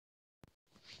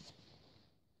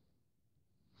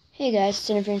Hey guys, it's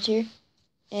Interference here,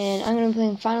 and I'm going to be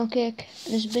playing Final Kick.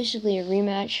 This is basically a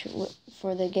rematch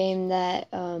for the game that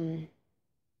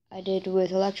I did with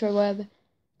Electro,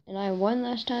 and I won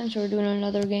last time, so we're doing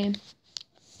another game.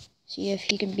 See if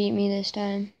he can beat me this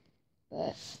time,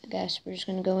 but I guess we're just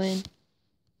going to go in.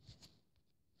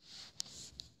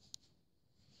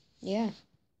 Yeah.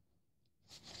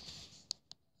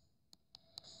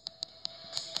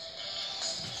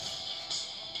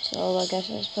 So I guess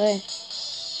let's play.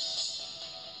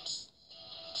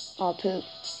 Oh poop.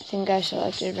 I think I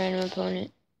selected random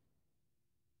opponent.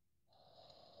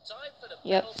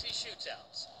 Yep.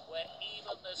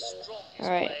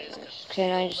 Alright.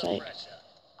 Can I just like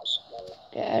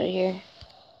get out of here?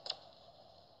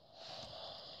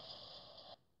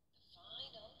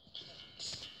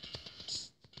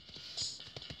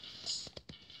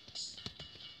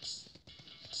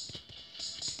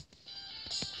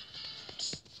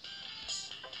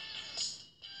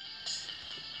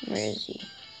 Where is he?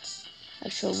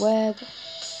 Actual web.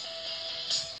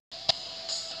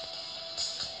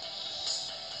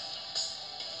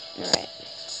 Alright.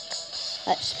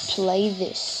 Let's play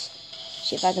this.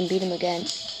 See if I can beat him again.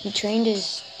 He trained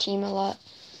his team a lot.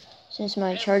 Since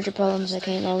my charger problems, I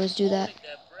can't always do that.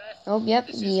 Oh, yep,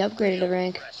 he upgraded a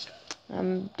rank.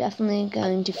 I'm definitely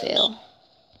going to fail.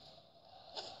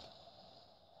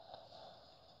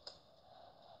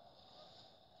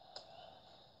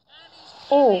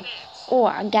 Oh,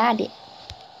 I got it.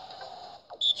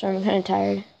 Sorry, I'm kind of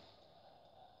tired.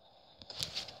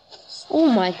 Oh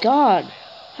my god,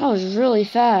 that was really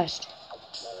fast.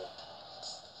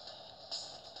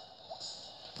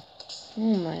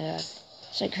 Oh my god.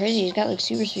 It's like crazy, he's got like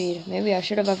super speed. Maybe I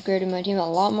should have upgraded my team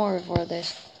a lot more before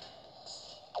this.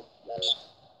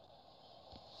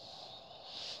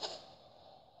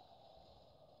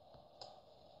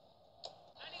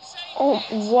 Oh,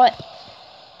 what?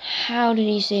 How did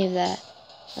he save that?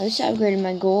 At least I upgraded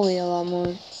my goalie a lot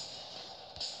more.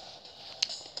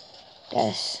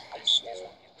 Yes.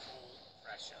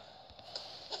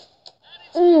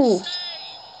 Ooh!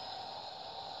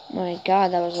 My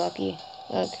god, that was lucky.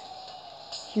 Look.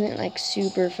 He went like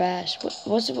super fast.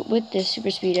 What's it with this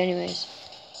super speed anyways?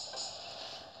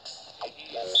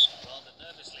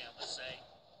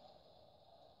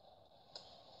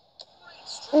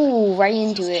 Ooh, right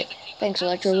into it. Thanks,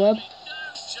 Electro Web.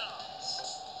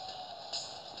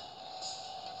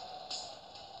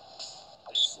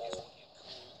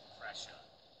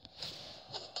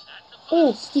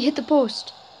 Oh, he hit the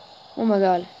post. Oh my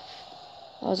god.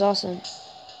 That was awesome.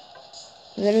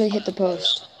 He literally hit the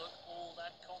post.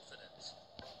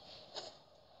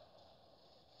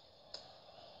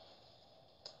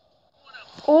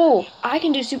 Oh, I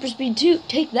can do super speed too.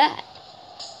 Take that.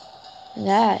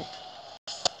 That.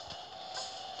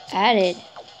 Added.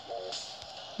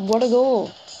 What a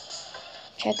goal.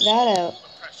 Check that out.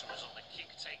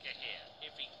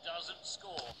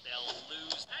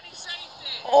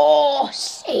 Oh,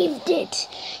 saved it.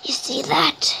 You see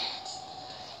that?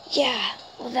 Yeah.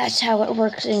 Well, that's how it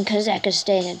works in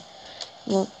Kazakhstan.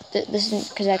 Well, this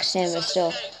isn't Kazakhstan, but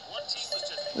still.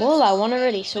 Well, I won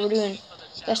already, so we're doing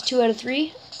that's 2 out of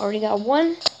 3. Already got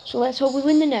 1, so let's hope we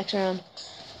win the next round.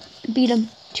 Beat them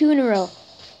 2 in a row.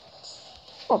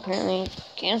 Well, apparently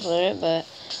canceled it, but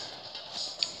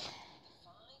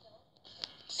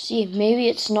see, maybe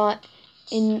it's not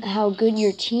in how good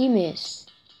your team is.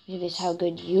 Maybe it's how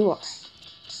good you are.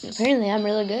 And apparently, I'm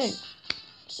really good.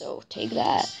 So take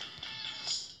that.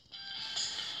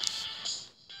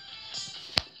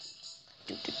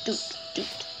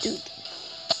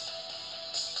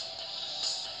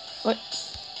 What?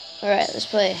 Alright, let's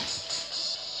play.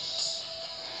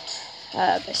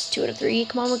 Best 2 out of 3.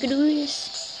 Come on, we can do this.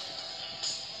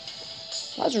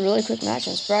 That was a really quick match.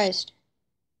 I'm surprised.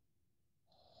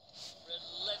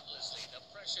 Relentlessly, the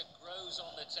pressure grows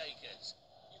on the takers.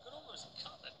 You can almost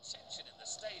cut the tension in the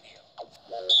stadium.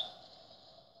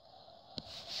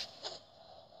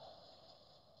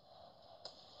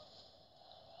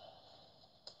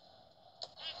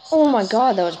 Oh my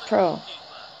god, that was pro.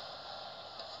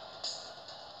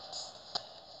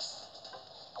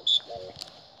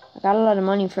 I got a lot of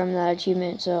money from that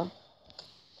achievement, so.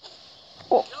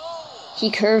 Oh,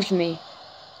 he curved me.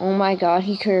 Oh my god,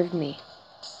 he curved me.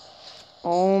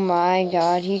 Oh my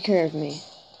god, he curved me.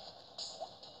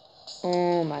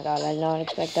 Oh my god, I did not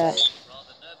expect that.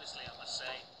 Rather nervously, I must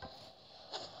say.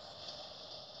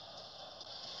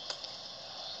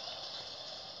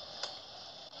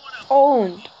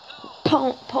 Owned.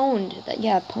 Pwned.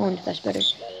 Yeah, pwned. That's better.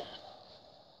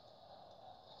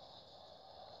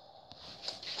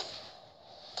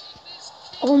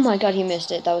 Oh my god, he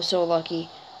missed it. That was so lucky.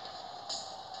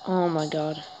 Oh my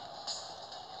god.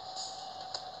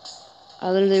 I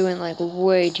literally went like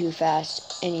way too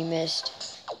fast and he missed.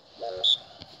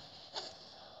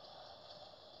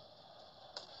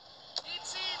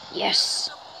 Yes.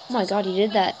 Oh my god, he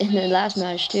did that in the last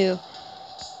match too.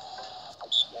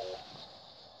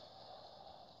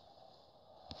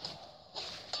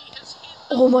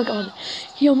 Oh my god.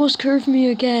 He almost curved me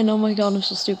again. Oh my god, I'm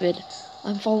so stupid.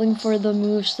 I'm falling for the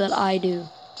moves that I do.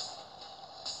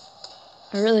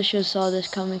 I really should have saw this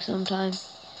coming sometime.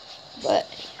 But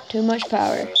too much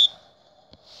power.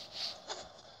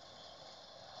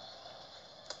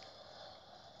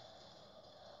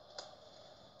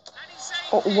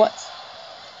 Oh, what?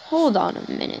 Hold on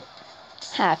a minute.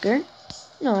 Hacker?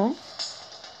 No.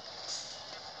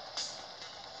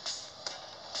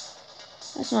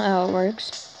 That's not how it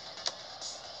works.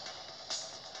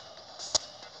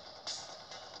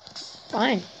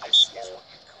 Fine.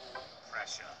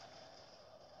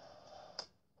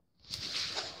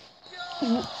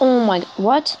 Oh my,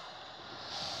 what?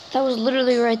 That was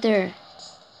literally right there.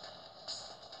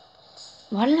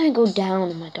 Why didn't I go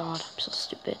down? Oh my god, I'm so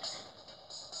stupid.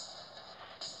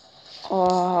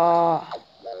 Oh.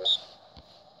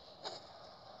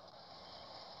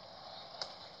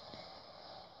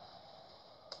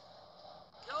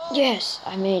 Yes,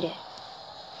 I made it.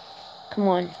 Come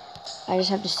on. I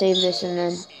just have to save this and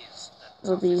then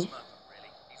it'll be...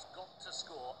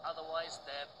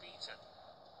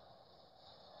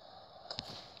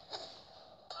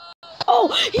 Oh,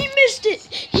 he missed it!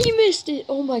 He missed it!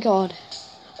 Oh my god.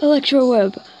 Electro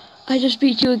Web, I just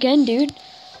beat you again, dude.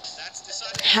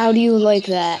 How do you like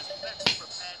that?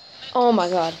 Oh my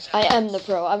god, I am the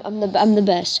pro. I'm the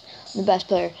best. I'm the best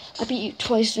player. I beat you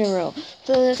twice in a row.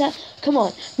 Come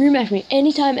on, rematch me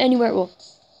anytime, anywhere. Well,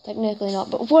 technically not,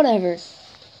 but whatever.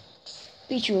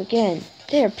 Beat you again.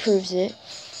 There proves it.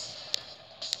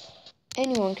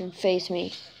 Anyone can face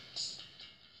me.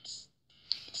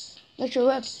 Electro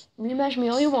Web, rematch me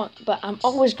all you want, but I'm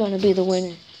always gonna be the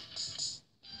winner.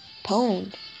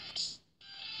 Pwned.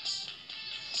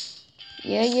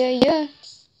 Yeah, yeah, yeah.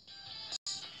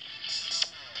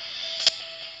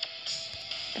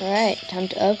 Alright, time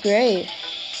to upgrade.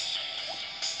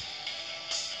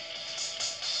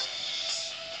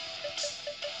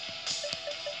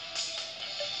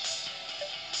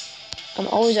 I'm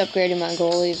always upgrading my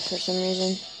goalie for some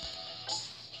reason.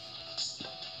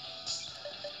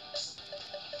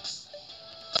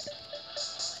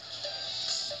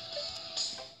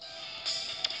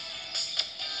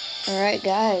 Alright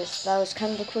guys, that was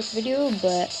kind of a quick video,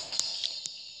 but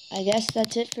I guess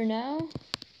that's it for now.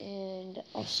 And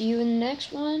I'll see you in the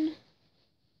next one.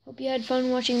 Hope you had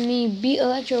fun watching me beat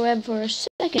Electro Web for a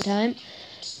second time.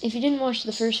 If you didn't watch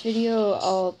the first video,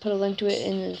 I'll put a link to it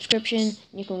in the description.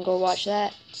 You can go watch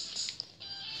that.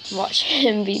 Watch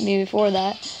him beat me before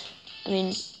that.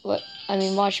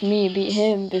 Watch me beat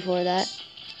him before that.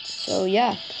 So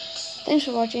yeah. Thanks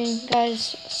for watching,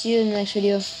 guys. See you in the next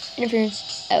video.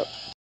 Interference out.